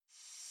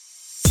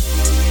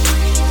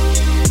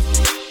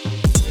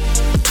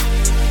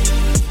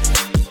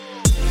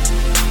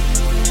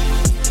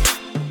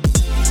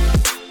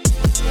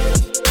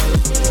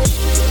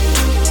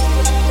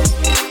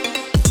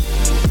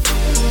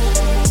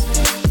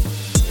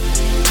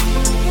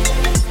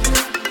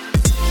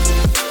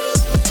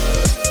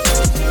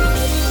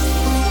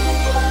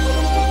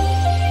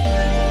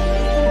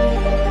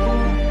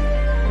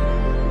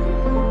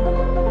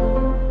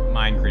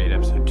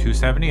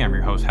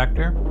host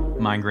Hector.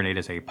 Mind Grenade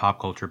is a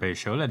pop culture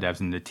based show that delves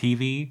into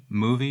TV,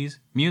 movies,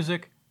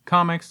 music,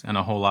 comics, and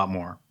a whole lot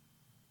more.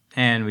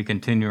 And we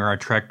continue our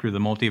trek through the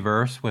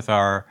multiverse with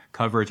our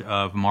coverage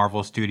of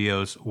Marvel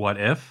Studios' What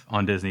If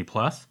on Disney+.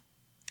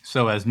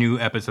 So as new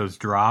episodes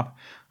drop,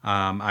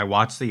 I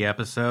watch the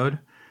episode,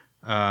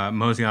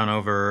 mosey on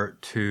over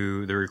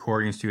to the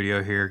recording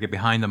studio here, get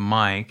behind the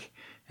mic,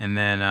 and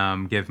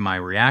then give my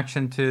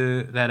reaction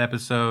to that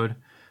episode,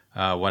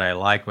 what I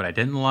liked, what I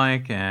didn't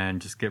like,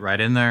 and just get right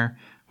in there.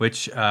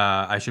 Which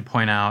I should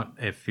point out,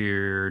 if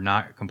you're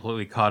not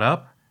completely caught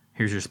up,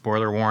 here's your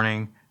spoiler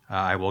warning.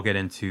 I will get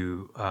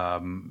into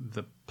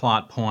the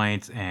plot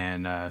points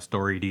and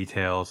story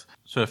details.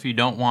 So if you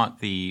don't want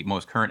the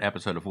most current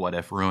episode of What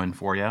If ruined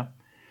for you,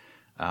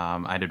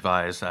 I'd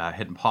advise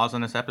hitting pause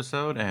on this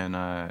episode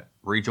and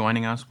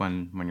rejoining us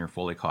when you're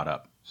fully caught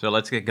up. So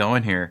let's get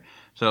going here.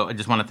 So I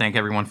just want to thank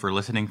everyone for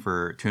listening,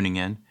 for tuning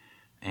in.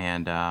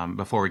 And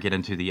before we get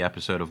into the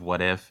episode of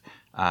What If,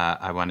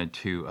 I wanted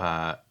to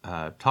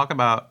talk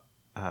about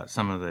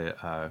some of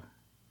the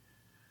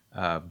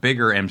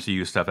bigger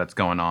MCU stuff that's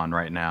going on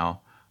right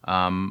now.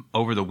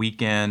 Over the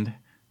weekend,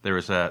 there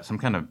was some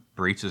kind of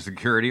breach of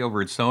security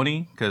over at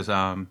Sony because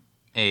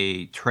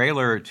a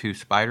trailer to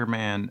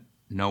Spider-Man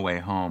No Way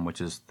Home,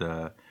 which is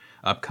the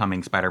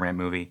upcoming Spider-Man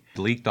movie,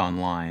 leaked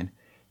online,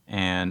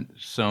 and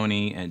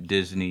Sony and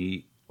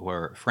Disney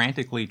were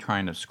frantically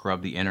trying to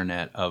scrub the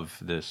internet of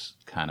this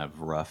kind of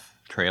rough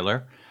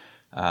trailer.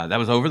 That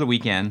was over the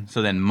weekend.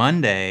 So then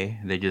Monday,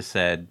 they just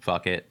said,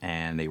 fuck it,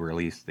 and they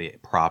released the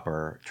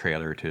proper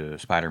trailer to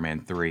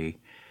Spider-Man 3,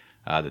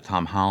 the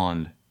Tom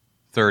Holland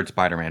third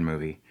Spider-Man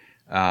movie,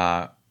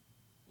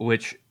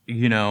 which,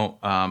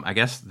 I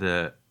guess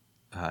the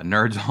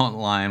nerds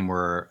online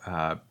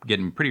were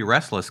getting pretty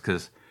restless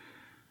because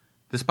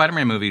the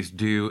Spider-Man movie's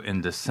due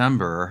in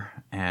December,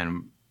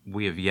 and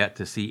we have yet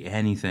to see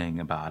anything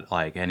about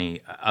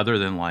any other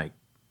than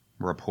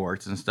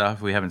reports and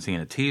stuff. We haven't seen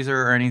a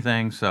teaser or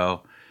anything.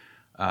 So,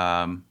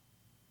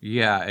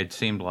 it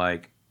seemed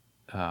like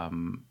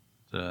the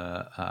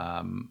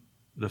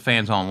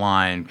fans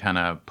online kind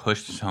of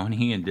pushed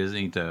Sony and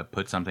Disney to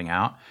put something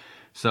out.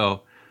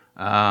 So,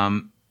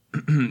 so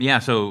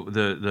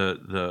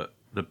the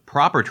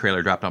proper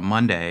trailer dropped on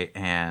Monday,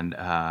 and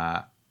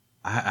I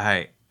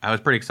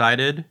was pretty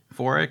excited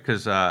for it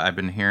because I've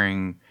been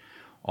hearing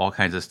all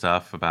kinds of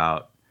stuff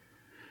about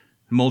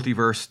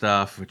multiverse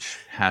stuff, which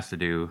has to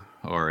do,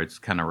 or it's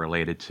kind of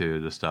related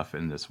to the stuff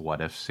in this What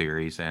If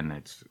series, and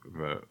it's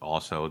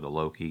also the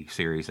Loki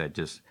series that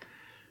just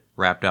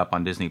wrapped up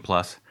on Disney+.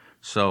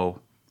 So,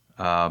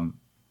 the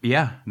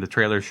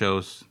trailer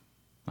shows,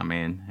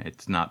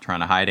 it's not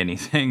trying to hide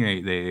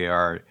anything. They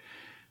are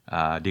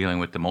dealing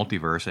with the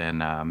multiverse,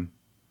 and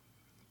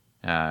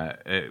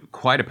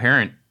quite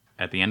apparent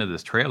at the end of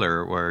this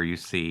trailer where you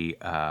see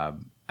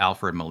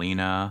Alfred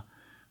Molina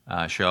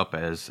show up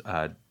as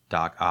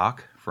Doc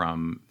Ock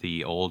from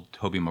the old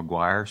Tobey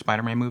Maguire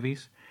Spider-Man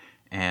movies.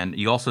 And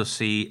you also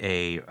see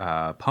a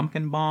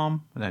Pumpkin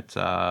Bomb. That's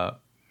that's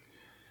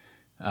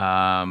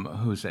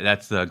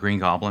the Green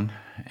Goblin.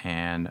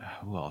 And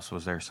who else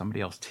was there?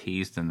 Somebody else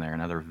teased in there,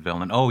 another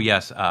villain. Oh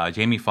yes,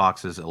 Jamie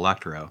Foxx's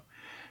Electro.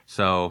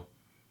 So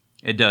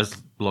it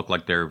does look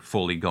like they're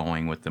fully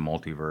going with the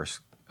multiverse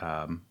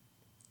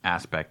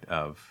aspect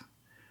of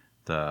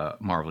the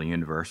Marvel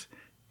Universe.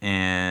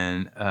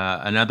 And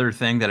another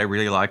thing that I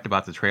really liked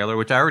about the trailer,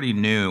 which I already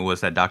knew,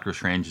 was that Doctor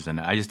Strange is in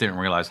it. I just didn't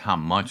realize how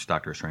much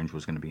Doctor Strange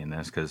was going to be in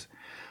this because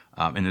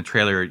in the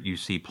trailer you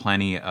see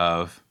plenty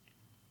of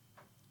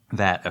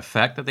that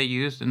effect that they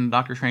used in the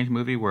Doctor Strange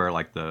movie where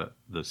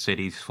the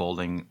city's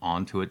folding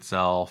onto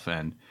itself.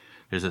 And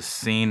there's a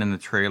scene in the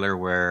trailer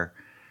where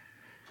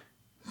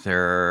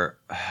they're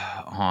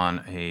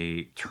on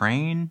a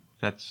train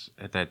that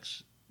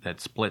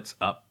splits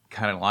up,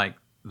 kind of like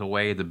the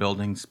way the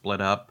building split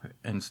up,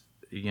 and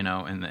in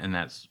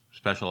that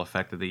special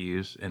effect that they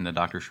use in the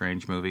Doctor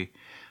Strange movie.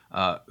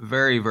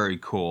 Very, very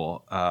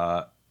cool.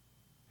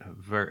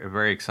 Very,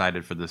 very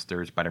excited for this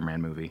third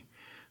Spider-Man movie.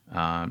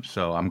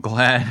 So I'm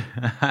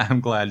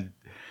glad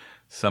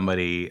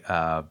somebody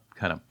kind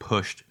of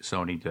pushed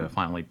Sony to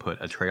finally put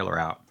a trailer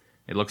out.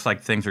 It looks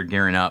like things are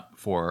gearing up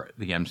for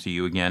the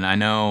MCU again. I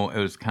know it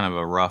was kind of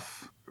a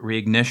rough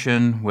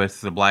reignition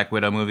with the Black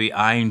Widow movie.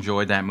 I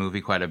enjoyed that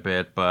movie quite a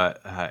bit, but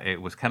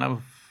it was kind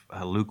of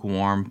a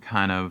lukewarm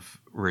kind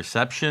of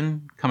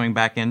reception coming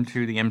back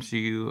into the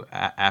MCU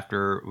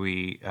after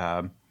we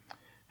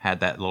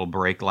had that little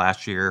break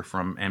last year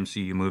from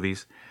MCU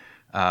movies.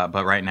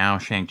 But right now,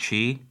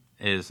 Shang-Chi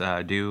is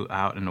due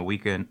out in a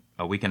week and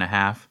a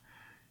half,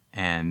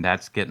 and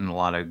that's getting a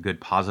lot of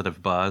good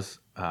positive buzz.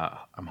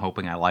 I'm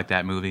hoping I like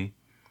that movie.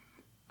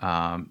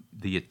 The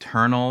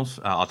Eternals,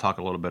 I'll talk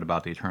a little bit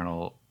about the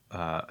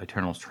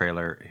Eternals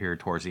trailer here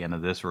towards the end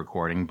of this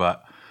recording,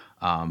 but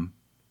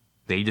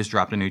they just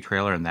dropped a new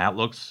trailer, and that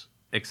looks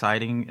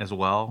exciting as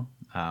well,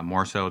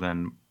 more so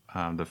than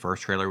the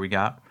first trailer we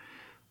got.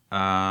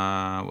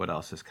 What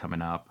else is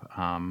coming up?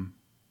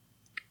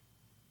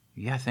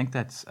 yeah, I think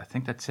that's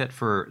it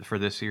for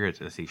this year.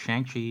 It's the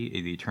Shang-Chi,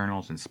 the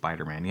Eternals, and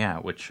Spider-Man. Yeah,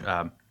 which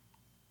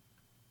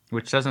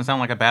doesn't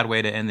sound like a bad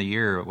way to end the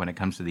year when it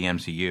comes to the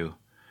MCU.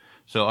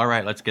 So, all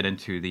right, let's get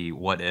into the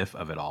what if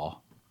of it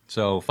all.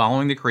 So,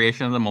 following the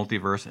creation of the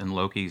multiverse in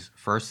Loki's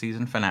first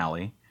season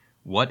finale,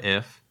 What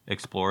If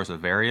explores the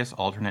various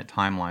alternate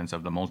timelines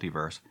of the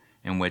multiverse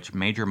in which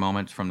major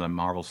moments from the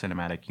Marvel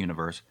Cinematic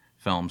Universe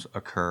films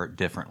occur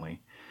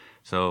differently.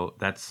 So,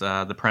 that's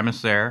the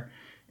premise there.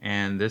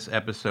 And this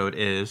episode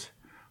is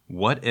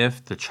What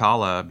If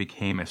T'Challa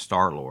Became a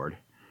Star-Lord?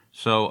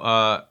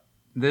 So,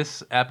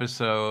 this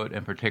episode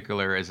in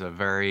particular is a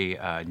very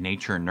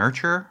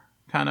nature-nurture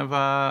kind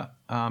of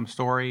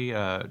story,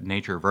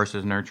 nature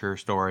versus nurture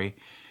story.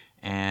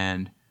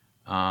 And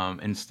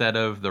instead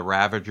of the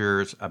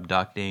Ravagers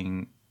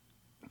abducting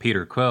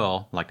Peter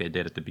Quill, like they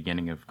did at the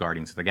beginning of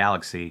Guardians of the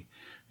Galaxy,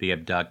 they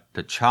abduct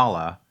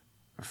T'Challa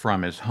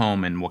from his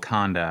home in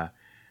Wakanda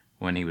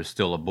when he was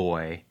still a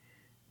boy.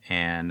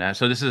 And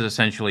so this is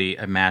essentially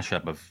a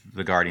mashup of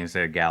the Guardians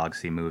of the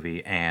Galaxy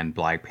movie and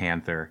Black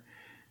Panther.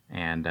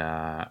 And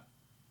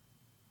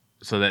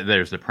so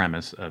there's the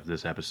premise of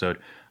this episode.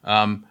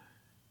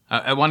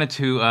 I wanted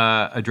to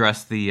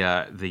address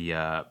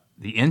the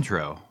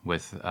intro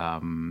with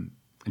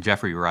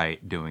Jeffrey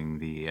Wright doing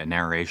the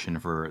narration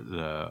for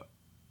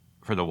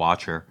the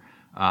Watcher.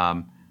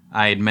 I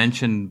had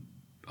mentioned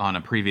on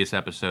a previous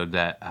episode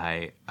that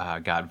I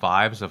got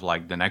vibes of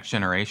like the Next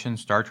Generation,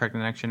 Star Trek: The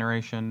Next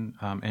Generation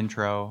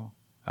intro,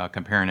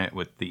 comparing it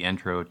with the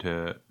intro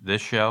to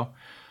this show.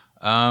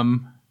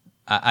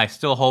 I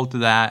still hold to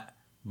that,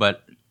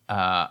 but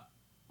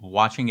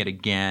watching it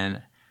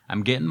again,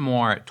 I'm getting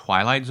more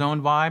Twilight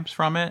Zone vibes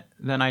from it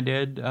than I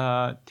did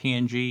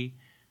TNG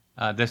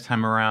this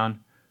time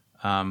around,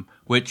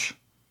 which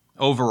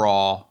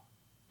overall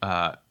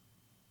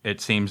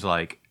it seems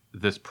like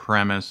this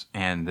premise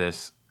and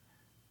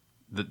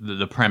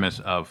the premise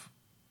of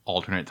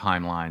alternate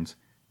timelines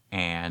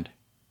and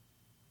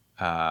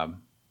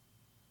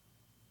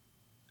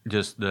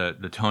just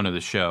the tone of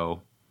the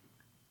show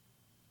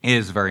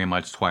is very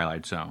much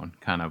Twilight Zone,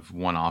 kind of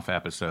one-off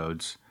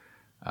episodes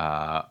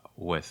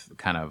with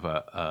kind of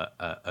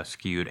a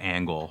skewed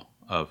angle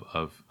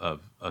of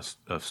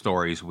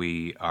stories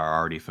we are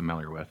already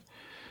familiar with.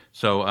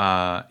 So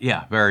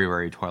yeah, very,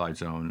 very Twilight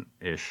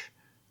Zone-ish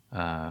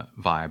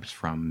vibes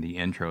from the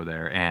intro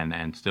there,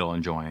 and still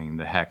enjoying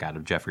the heck out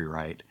of Jeffrey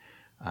Wright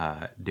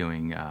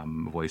doing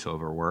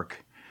voiceover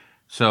work.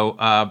 So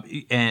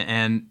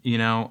and you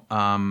know,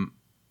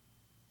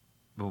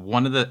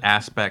 one of the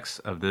aspects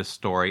of this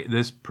story,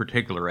 this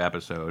particular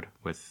episode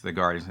with the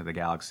Guardians of the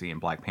Galaxy and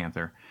Black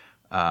Panther,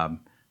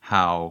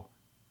 how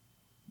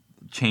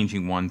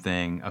changing one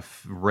thing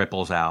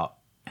ripples out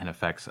and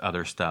affects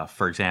other stuff.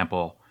 For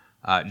example,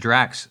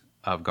 Drax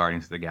of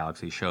Guardians of the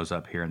Galaxy shows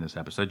up here in this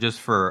episode just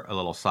for a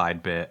little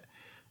side bit,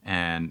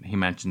 and he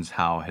mentions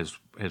how his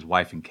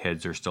wife and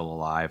kids are still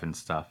alive and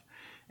stuff.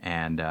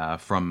 And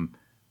from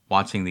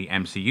watching the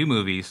MCU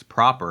movies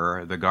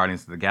proper, the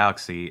Guardians of the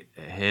Galaxy,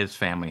 his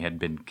family had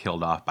been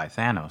killed off by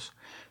Thanos.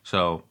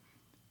 So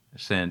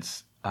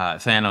since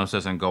Thanos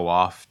doesn't go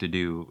off to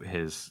do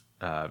his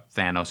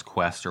Thanos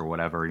quest or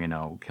whatever, you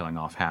know, killing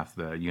off half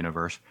the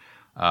universe,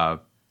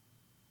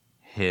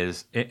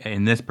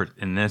 in this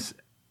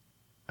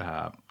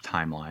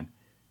timeline,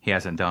 he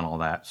hasn't done all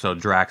that. So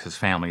Drax's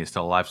family is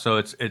still alive. So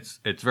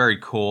it's very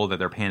cool that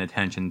they're paying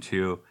attention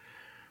to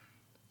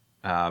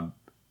the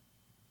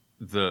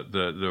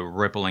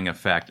rippling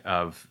effect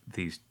of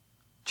these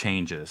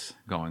changes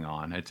going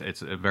on.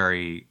 It's a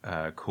very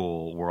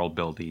cool world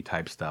buildy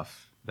type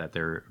stuff that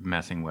they're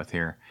messing with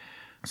here.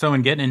 So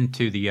in getting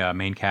into the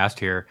main cast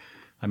here,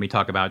 let me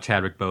talk about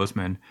Chadwick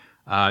Boseman.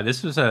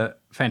 This was a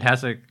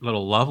fantastic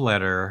little love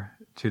letter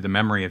to the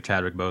memory of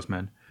Chadwick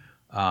Boseman.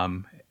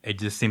 It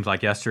just seems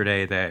like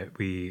yesterday that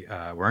we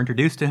were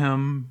introduced to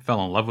him,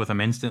 fell in love with him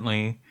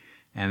instantly,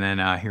 and then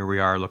here we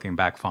are looking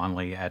back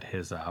fondly at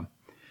his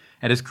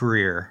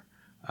career.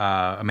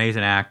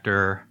 Amazing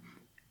actor.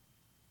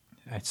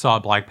 I saw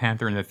Black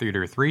Panther in the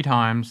theater 3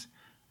 times.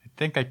 I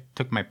think I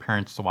took my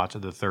parents to watch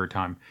it the 3rd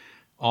time.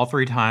 All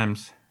 3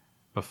 times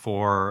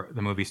before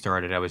the movie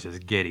started, I was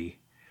just giddy.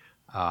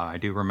 I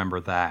do remember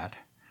that.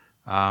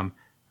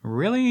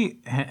 Really,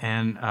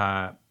 and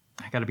I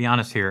got to be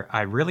honest here,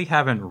 I really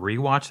haven't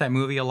rewatched that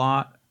movie a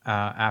lot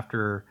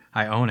after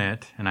I own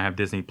it and I have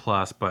Disney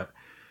Plus, but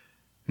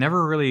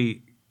never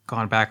really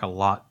gone back a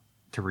lot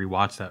to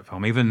rewatch that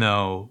film, even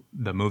though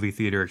the movie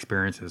theater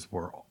experiences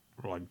were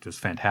like just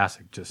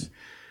fantastic, just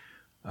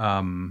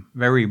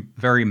very,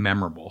 very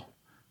memorable.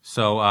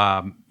 So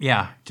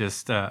yeah,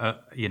 just it's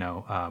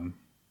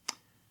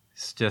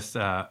just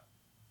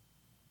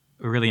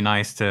really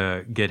nice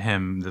to get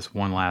him this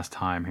one last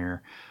time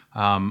here.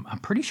 I'm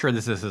pretty sure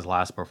this is his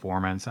last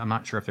performance. I'm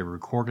not sure if they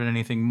recorded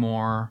anything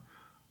more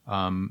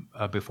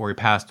before he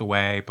passed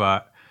away,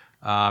 but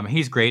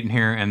he's great in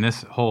here. And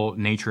this whole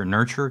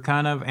nature-nurture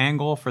kind of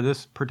angle for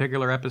this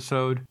particular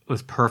episode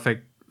was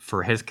perfect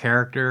for his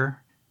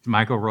character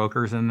Michael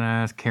Rooker's in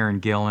this, Karen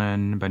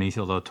Gillan,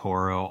 Benicio del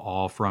Toro,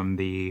 all from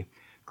the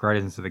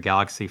Guardians of the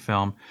Galaxy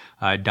film.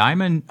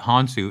 Diamond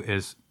Hansu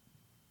is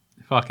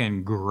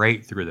fucking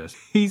great through this.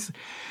 He's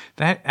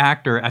that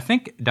actor. I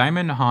think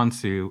Diamond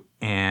Hansu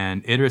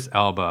and Idris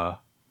Elba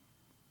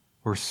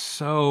were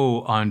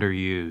so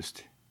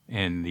underused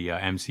in the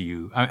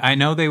MCU. I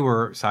know they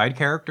were side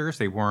characters.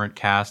 They weren't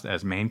cast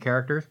as main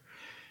characters.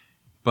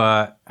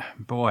 But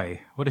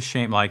boy, what a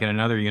shame. Like in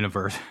another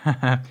universe,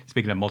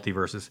 speaking of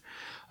multiverses,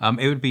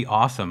 it would be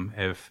awesome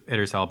if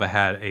Idris Elba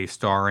had a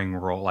starring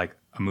role, like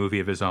a movie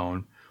of his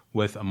own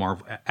with a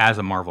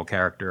Marvel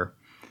character,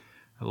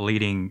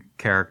 leading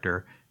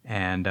character.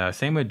 And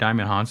same with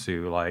Diamond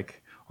Hansu,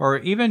 like, or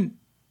even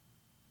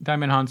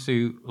Diamond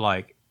Hansu,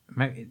 like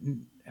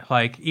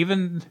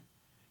even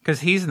because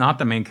he's not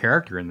the main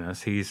character in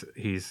this.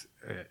 He's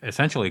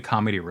essentially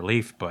comedy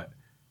relief, but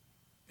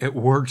it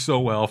works so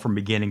well from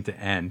beginning to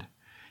end.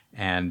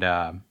 And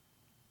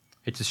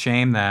it's a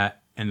shame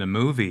that in the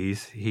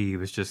movies he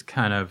was just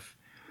kind of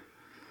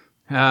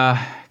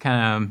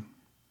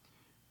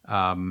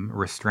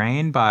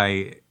restrained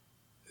by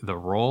the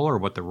role or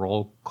what the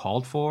role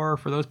called for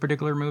those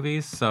particular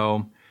movies.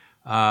 So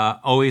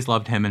always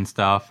loved him and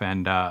stuff.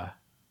 And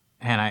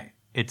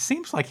it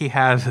seems like he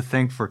has a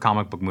thing for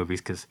comic book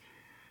movies because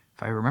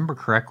if I remember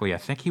correctly, I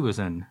think he was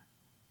in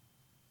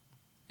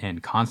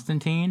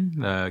Constantine,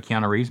 the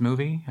Keanu Reeves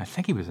movie. I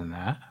think he was in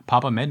that.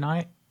 Papa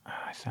Midnight.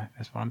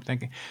 That's what I'm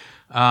thinking.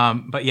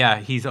 But yeah,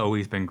 he's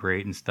always been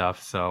great and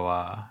stuff. So,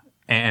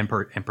 and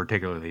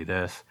particularly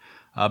this.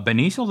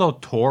 Benicio del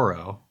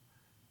Toro,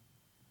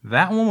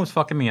 that one was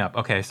fucking me up.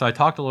 Okay, so I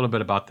talked a little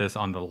bit about this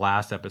on the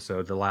last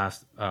episode, the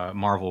last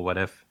Marvel What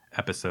If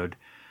episode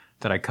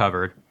that I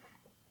covered.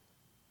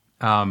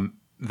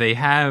 They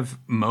have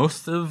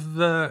most of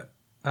the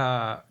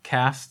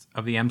cast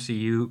of the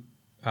MCU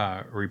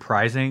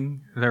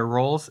reprising their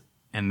roles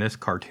in this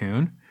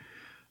cartoon,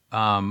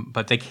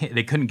 but they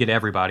couldn't get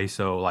everybody.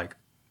 So like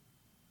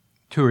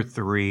 2 or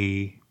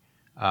 3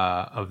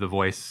 of the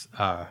voice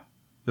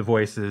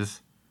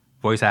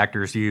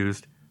actors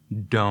used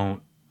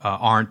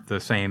aren't the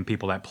same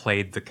people that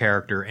played the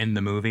character in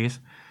the movies.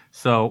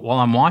 So while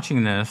I'm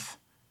watching this,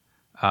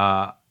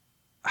 I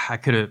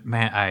would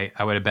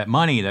have bet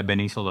money that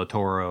Benicio del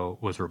Toro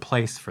was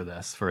replaced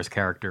for his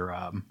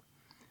character,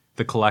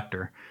 the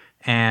Collector.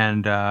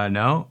 And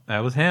no, that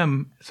was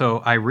him.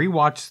 So I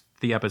rewatched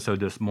the episode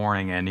this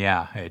morning, and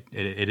yeah,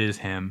 it is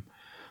him.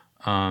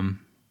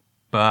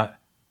 But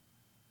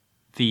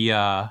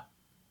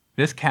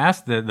this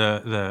cast,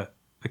 the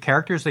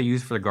characters they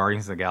used for the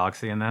Guardians of the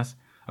Galaxy in this,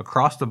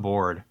 across the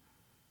board,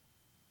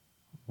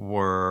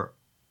 were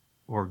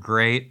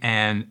great.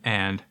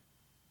 And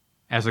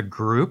as a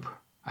group,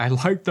 I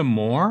liked them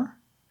more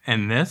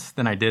in this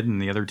than I did in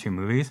the other 2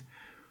 movies.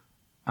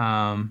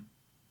 And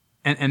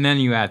then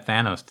you add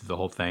Thanos to the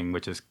whole thing,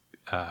 which is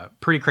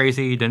pretty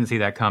crazy. Didn't see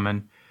that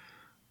coming.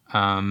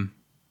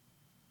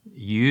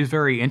 Used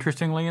very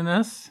interestingly in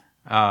this.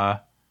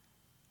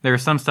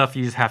 There's some stuff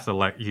you just have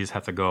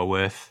to go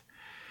with.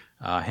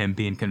 Him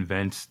being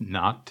convinced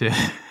not to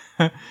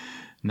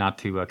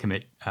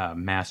commit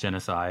mass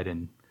genocide,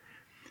 and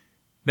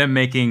them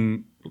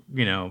making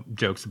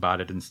jokes about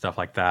it and stuff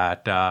like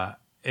that.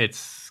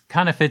 It's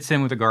kind of fits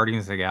in with the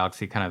Guardians of the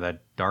Galaxy, kind of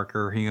that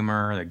darker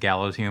humor, the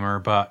gallows humor,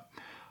 but.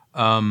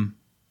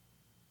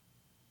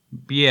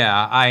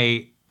 Yeah,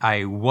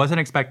 I wasn't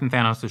expecting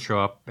Thanos to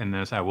show up in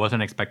this. I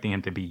wasn't expecting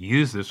him to be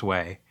used this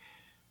way,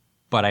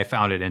 but I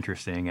found it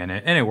interesting, and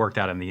it worked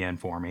out in the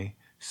end for me.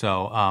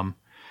 So,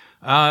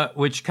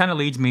 which kind of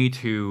leads me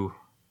to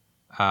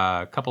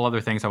a couple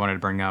other things I wanted to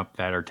bring up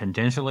that are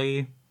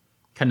tangentially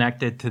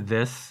connected to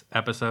this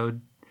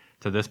episode,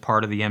 to this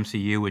part of the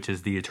MCU, which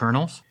is the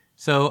Eternals.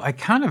 So I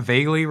kind of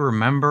vaguely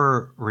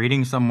remember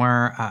reading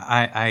somewhere.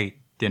 I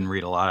didn't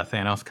read a lot of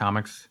Thanos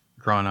comics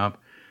growing up.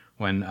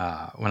 When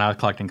I was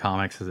collecting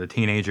comics as a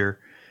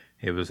teenager,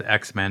 it was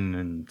X-Men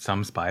and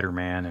some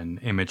Spider-Man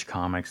and Image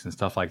Comics and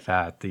stuff like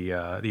that.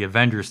 The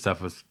Avengers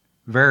stuff was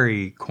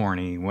very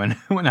corny when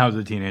I was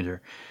a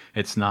teenager.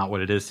 It's not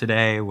what it is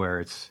today, where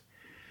it's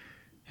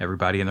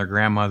everybody and their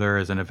grandmother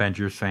is an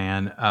Avengers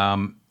fan.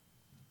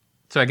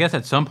 So I guess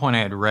at some point I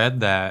had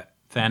read that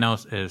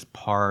Thanos is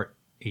part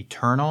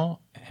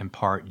Eternal and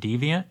part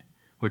Deviant,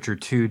 which are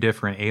 2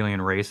 different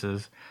alien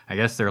races. I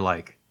guess they're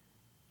like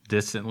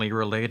distantly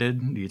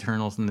related, the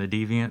Eternals and the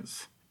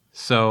Deviants.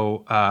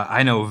 So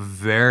I know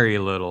very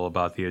little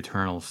about the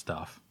Eternal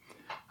stuff.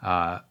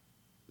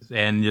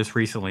 And just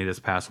recently, this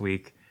past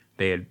week,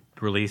 they had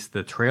released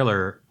the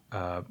trailer,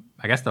 I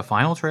guess the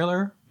final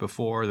trailer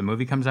before the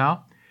movie comes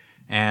out.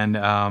 And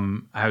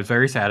I was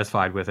very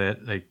satisfied with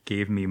it. It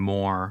gave me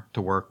more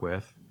to work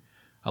with,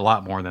 a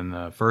lot more than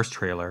the first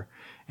trailer.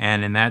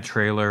 And in that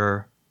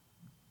trailer,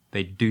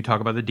 they do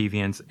talk about the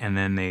Deviants, and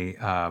then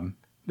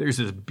there's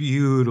this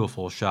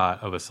beautiful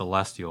shot of a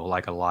Celestial,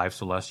 like a live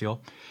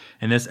Celestial.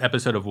 In this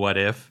episode of What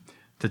If,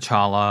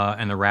 T'Challa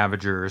and the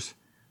Ravagers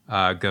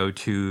go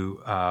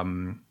to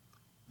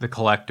the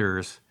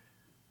Collector's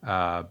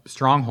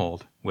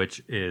stronghold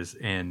which is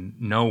in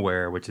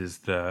Nowhere, which is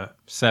the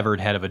severed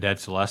head of a dead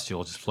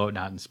celestial just floating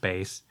out in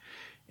space.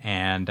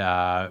 And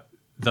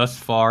thus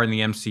far in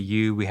the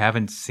MCU, we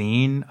haven't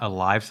seen a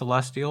live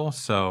celestial.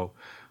 So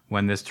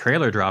when this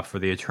trailer dropped for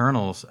the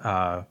Eternals,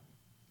 I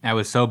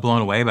was so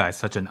blown away by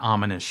such an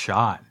ominous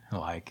shot.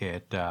 Like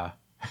it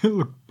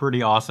looked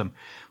pretty awesome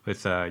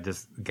with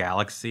just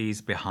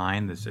galaxies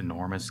behind this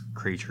enormous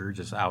creature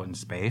just out in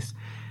space.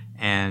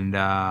 And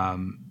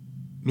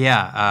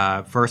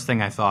first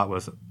thing I thought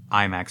was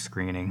IMAX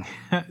screening.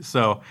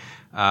 So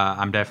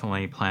I'm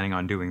definitely planning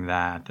on doing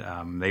that.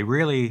 They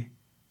really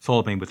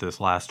sold me with this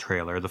last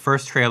trailer. The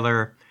first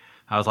trailer,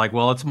 I was like,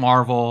 well, it's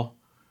Marvel.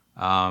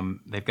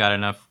 They've got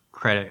enough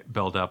credit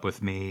built up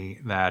with me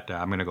that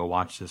I'm going to go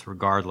watch this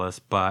regardless.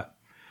 But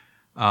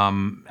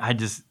I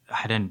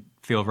didn't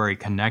feel very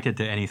connected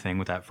to anything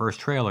with that first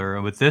trailer.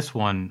 And with this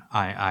one,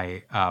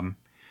 I'm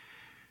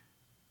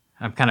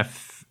kind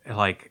of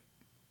like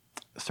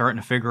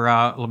starting to figure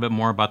out a little bit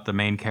more about the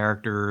main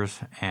characters,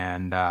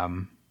 and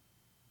I'm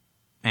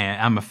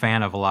a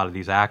fan of a lot of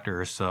these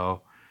actors,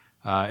 so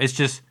it's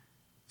just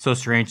so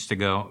strange to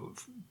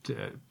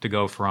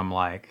go from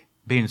like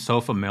being so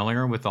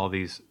familiar with all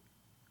these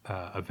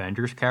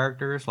Avengers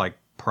characters like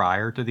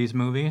prior to these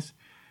movies,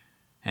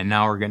 and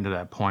now we're getting to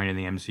that point in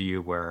the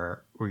MCU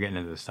where we're getting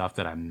into the stuff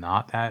that I'm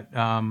not that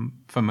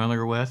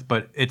familiar with.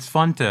 But it's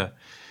fun to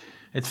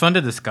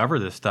discover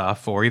this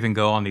stuff, or even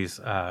go on these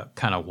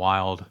kind of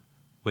wild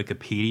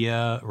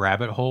Wikipedia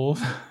rabbit holes.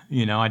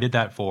 I did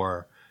that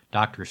for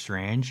Doctor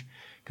Strange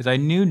because I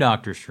knew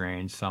Doctor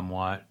Strange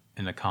somewhat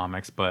in the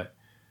comics, but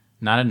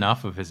not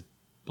enough of his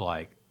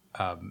like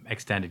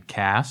extended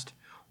cast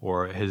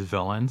or his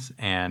villains.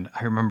 And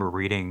I remember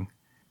reading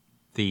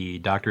the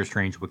Doctor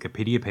Strange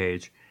Wikipedia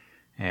page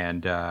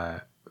and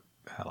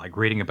like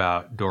reading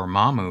about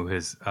Dormammu,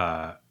 his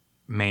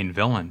main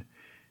villain,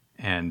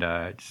 and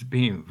just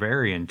being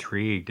very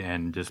intrigued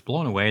and just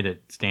blown away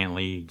that Stan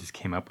Lee just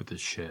came up with this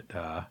shit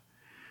back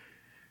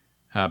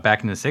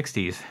in the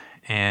 60s.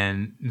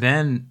 And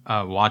then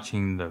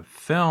watching the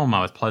film,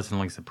 I was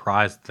pleasantly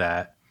surprised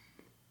that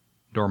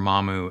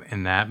Dormammu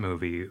in that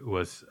movie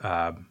was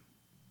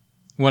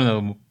one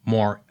of the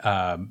more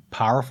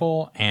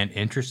powerful and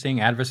interesting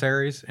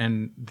adversaries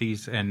in the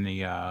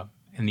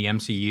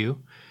MCU.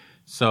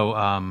 So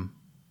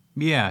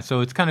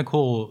so it's kind of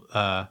cool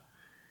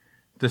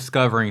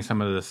discovering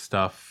some of this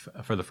stuff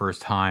for the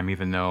first time,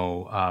 even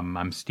though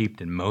I'm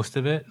steeped in most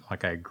of it.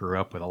 Like I grew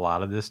up with a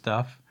lot of this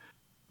stuff.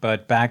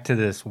 But back to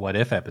this What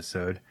If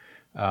episode,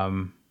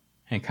 and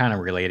kind of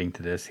relating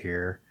to this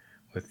here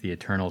with the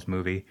Eternals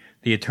movie.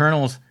 The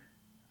Eternals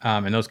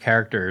and those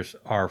characters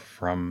are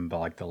from the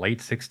late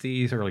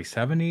 60s, early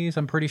 70s,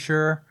 I'm pretty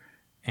sure.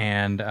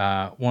 And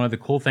one of the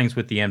cool things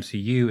with the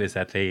MCU is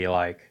that they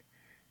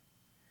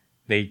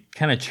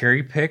kind of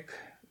cherry pick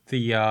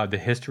the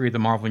history of the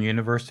Marvel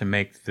Universe to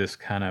make this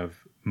kind of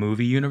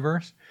movie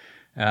universe,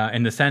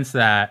 in the sense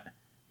that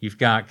you've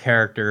got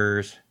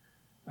characters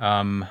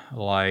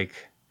like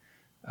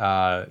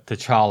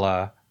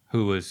T'Challa,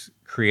 who was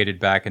created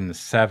back in the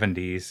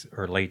 70s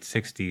or late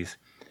 60s,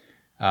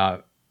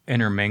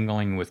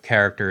 intermingling with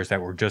characters that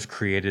were just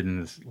created in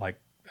this,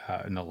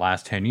 in the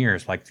last 10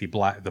 years, like the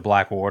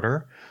Black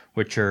Order,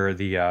 which are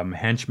the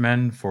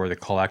henchmen for the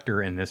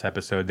Collector in this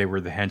episode. They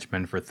were the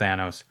henchmen for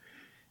Thanos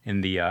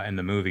in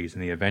the movies,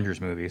 in the Avengers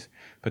movies.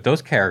 But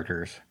those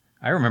characters,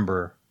 I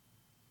remember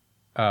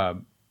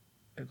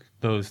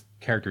those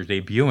characters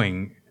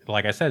debuting,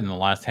 like I said, in the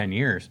last 10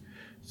 years.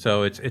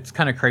 So it's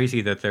kind of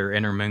crazy that they're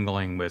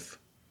intermingling with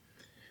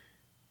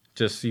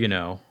just,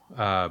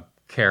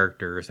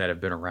 characters that have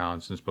been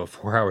around since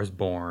before I was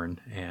born.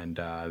 And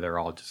they're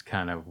all just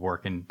kind of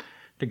working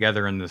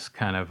together in this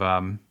kind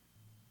of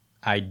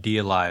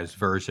idealized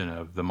version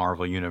of the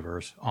Marvel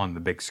Universe on the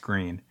big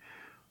screen.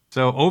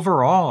 So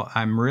overall,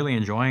 I'm really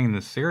enjoying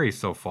this series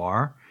so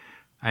far.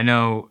 I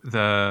know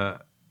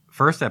the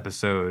first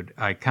episode,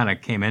 I kind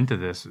of came into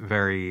this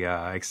very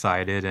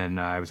excited,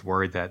 and I was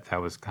worried that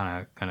was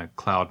kind of going to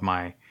cloud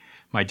my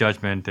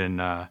judgment and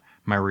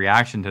my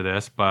reaction to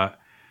this, but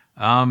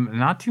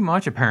not too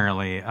much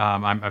apparently.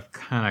 I've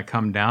kind of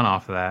come down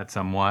off of that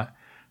somewhat.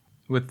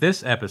 With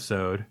this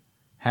episode,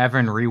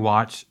 having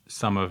rewatched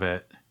some of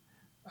it,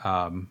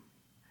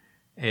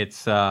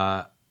 it's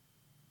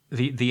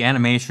the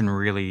animation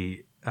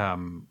really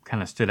kind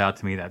of stood out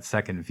to me that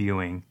second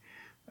viewing.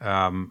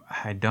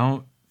 I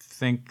don't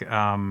think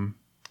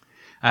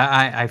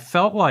I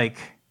felt like,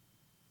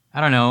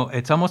 I don't know,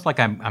 it's almost like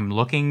I'm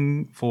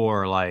looking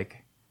for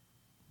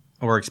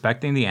or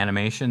expecting the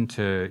animation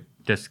to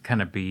just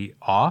kind of be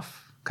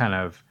off, kind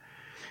of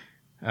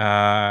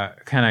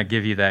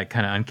give you that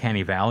kind of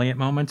uncanny valley at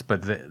moments,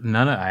 but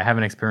I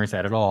haven't experienced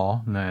that at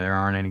all. No, there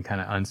aren't any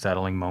kind of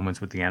unsettling moments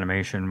with the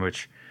animation,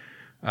 which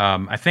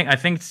I think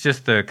it's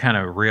just the kind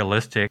of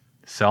realistic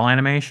cell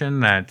animation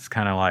that's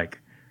kind of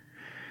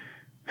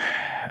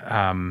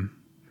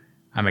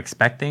I'm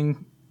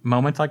expecting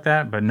moments like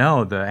that, but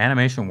no, the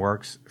animation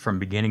works from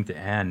beginning to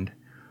end.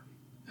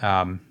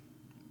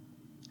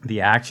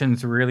 The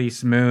action's really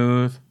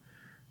smooth.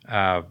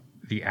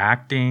 The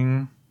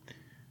acting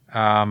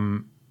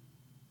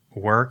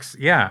works.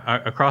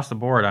 Yeah, across the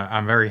board,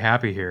 I'm very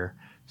happy here.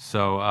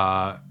 So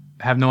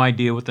have no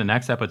idea what the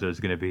next episode is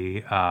going to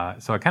be.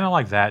 So I kind of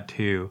like that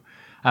too.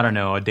 I don't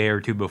know, a day or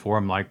two before,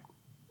 I'm like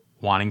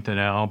wanting to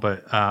know,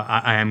 but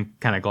I am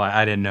kind of glad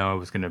I didn't know it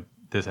was going to.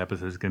 This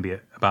episode is going to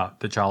be about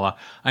T'Challa.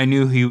 I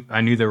knew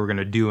they were going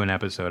to do an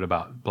episode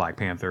about Black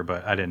Panther,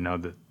 but I didn't know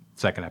the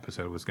second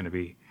episode was going to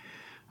be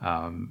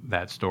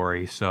that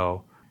story.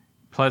 So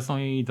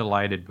pleasantly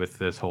delighted with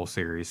this whole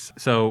series.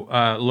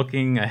 So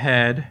looking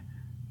ahead,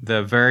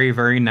 the very,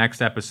 very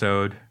next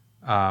episode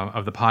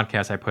of the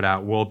podcast I put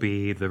out will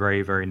be the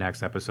very, very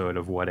next episode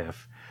of What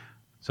If.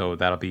 So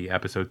that'll be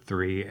episode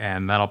 3,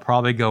 and that'll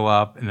probably go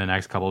up in the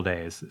next couple of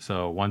days.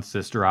 So once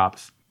this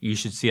drops, you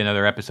should see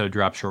another episode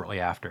drop shortly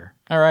after.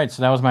 All right,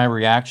 so that was my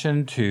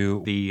reaction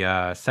to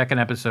the second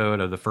episode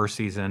of the first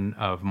season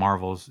of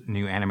Marvel's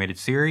new animated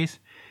series.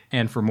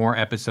 And for more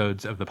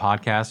episodes of the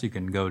podcast, you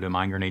can go to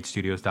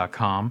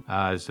mindgrenadestudios.com.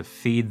 There's a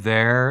feed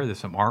there. There's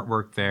some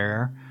artwork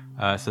there.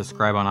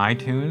 Subscribe on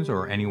iTunes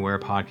or anywhere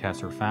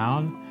podcasts are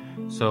found.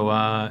 So,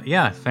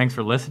 thanks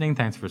for listening.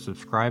 Thanks for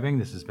subscribing.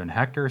 This has been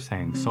Hector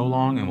saying so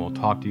long, and we'll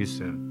talk to you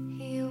soon.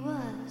 He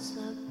was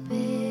a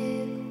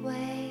big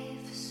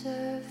wave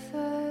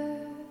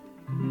surfer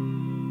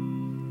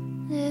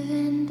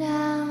living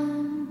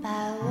down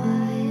by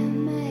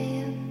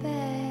Waimea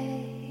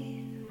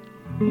Bay.